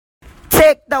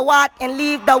the what and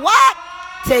leave the what?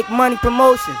 Take money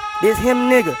promotion. This him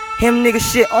nigga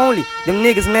shit only. Them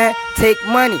niggas, man, take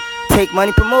money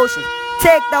promotions.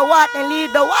 Take the what and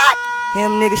leave the what?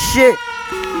 Him nigga shit.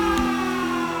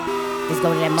 Just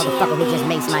go to that motherfucker who just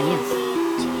makes my news.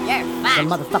 The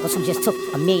motherfuckers who just took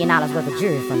 $1 million worth of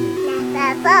jewelry from me.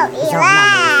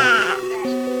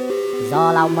 It's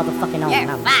all out motherfucking on.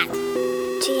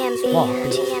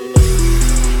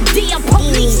 Dear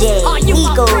police, are you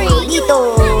afraid?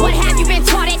 What have you been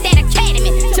taught at that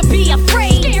academy to be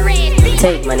afraid?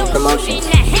 Take money promotion. In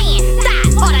the hand,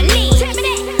 thigh, or the leg.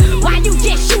 Why you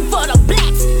just shoot for the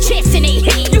blacks, chest in their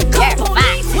head? You call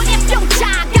police. What if your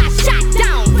child got shot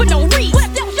down for no reason?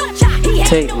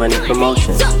 Take money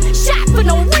promotion. Shot for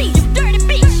no reason. You dirty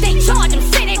bitch. They charge him,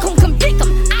 say they gon' convict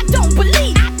him. I don't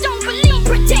believe.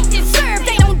 Protect and serve,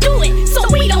 they don't do it, so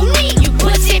we don't need you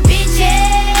pussy bitches.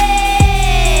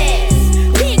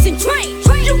 Pigs and trains,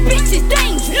 you bitches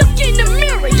things. Look in the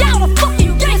mirror, y'all the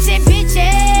fucking pussy bitches.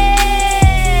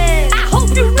 I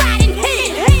hope you ride in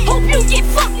hell. Hope you get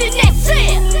fucked in that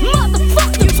cell.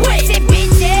 Motherfucking pussy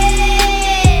bitches.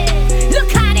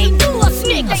 Look how they do us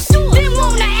niggas. They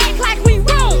wanna act like we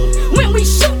wrong when we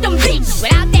shoot them bitches.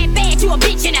 Without that badge, you a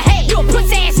bitch in the head. You a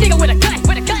pussy ass nigga with a gun.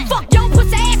 Fuck your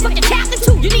pussy ass, fuck your captain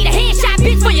too. You need a headshot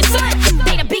bitch for your son.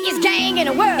 They the biggest gang in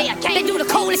the world. They do the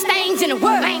coldest things in the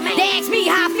world. They ask me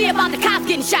how I feel about the cops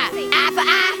getting shot. Eye for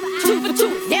eye, tooth for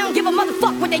tooth. They don't give a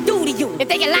motherfuck what they do to you. If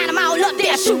they can line them all up,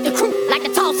 they'll shoot the crew. Like the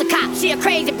Tulsa cop, she a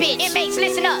crazy bitch. Inmates,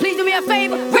 listen up, please do me a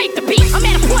favor, rape the bitch. I'm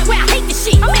at a point where I hate the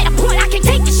shit. I'm at a point I can't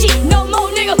take the shit no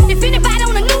more, nigga. If anybody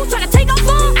on the news tryna take off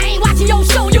on, I ain't watching your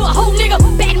show, you a whole nigga.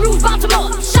 Baton Rouge, Baltimore,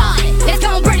 Charlotte. Let's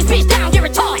go and burn this bitch down, get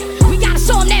retarded. We gotta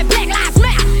show them that Black Lives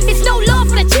Matter. It's no love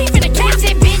for the chief and the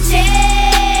captain, bitches.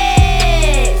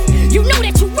 You know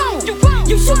that you wrong.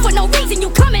 You shoot for no reason, you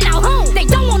coming out home. They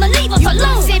don't wanna leave us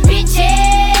alone. Say bitches.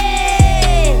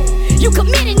 You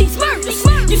committing these murders.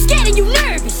 You scared and you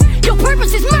nervous. Your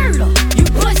purpose is murder. You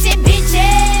pussy bitches.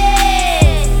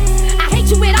 I hate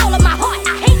you with all of my heart.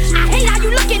 I hate how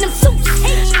you look in them suits.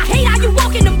 I hate how you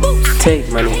walk in them boots. Take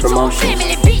money promotion.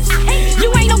 Family, bitch.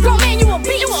 You ain't no grown man, you a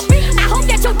bitch. I hope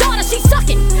that your daughter, she's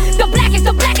sucking the blackest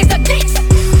of dicks.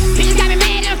 Bitches got me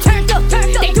mad and I'm turned up.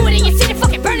 They do it in your city,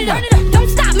 fucking burn it up. Don't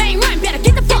stop, man, run, better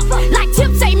get the fuck. Like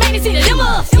Tip say, man, it's either them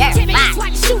or us. Tell me that's why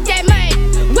you shoot that man.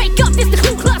 Wake up, this the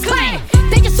Ku Klux Klan.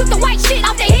 They just took the white shit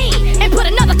off their head and put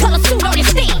another color suit on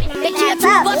instead. They kill 2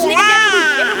 of us niggas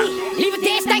every week. Leave us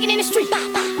dead stinking in the street.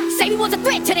 Say we was a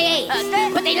threat to their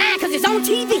ass, but they lying cause it's on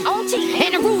TV.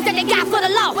 And the rules that they got for the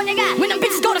law. When them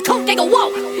bitches go to court, they go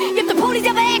walk. If the police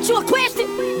ever ask you a question,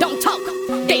 don't talk.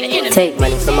 They the enemy. Take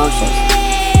money promotion.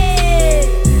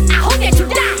 I hope that you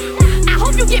die. I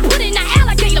hope you get put in the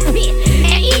alligator pit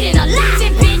and eaten alive.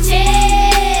 Bitches.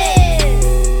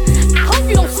 I hope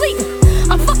you don't sleep.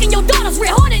 I'm fucking your daughters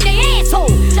real hard in their asshole.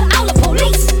 To all the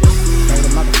police. Dirty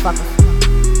motherfuckers.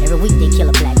 Every week they kill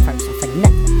a black person for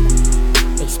nothing.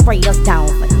 They sprayed us down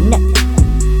for nothing.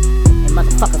 And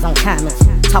motherfuckers on comments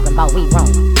talking about we wrong.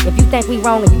 If you think we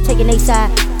wrong and you taking their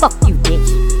side, fuck you,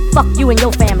 bitch. Fuck you and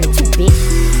your family too, bitch.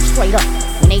 Straight up.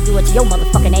 When they do it to your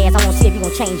motherfucking ass, I wanna see if you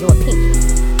gon' change your opinion.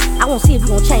 I wanna see if you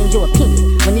gon' change your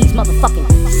opinion when these motherfucking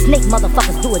snake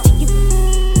motherfuckers do it to you,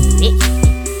 bitch.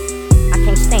 I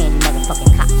can't stand you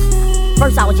motherfucking cops.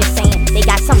 First I was just saying they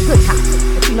got some good cops,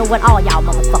 but you know what? All y'all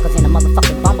motherfuckers in the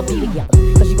motherfucking bumblebee together.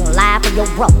 Cause you gon' lie for your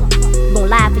brother. You gon'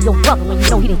 lie for your brother when you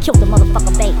know he done killed the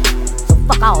motherfucker baby. So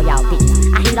fuck all y'all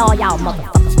bitches. I hate all y'all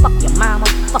motherfuckers. Fuck your mama,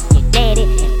 fuck your daddy,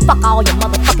 and fuck all your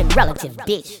motherfucking relatives,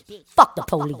 bitch. Fuck the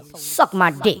police. Suck my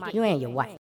dick. You and your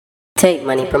wife. Take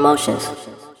money promotions.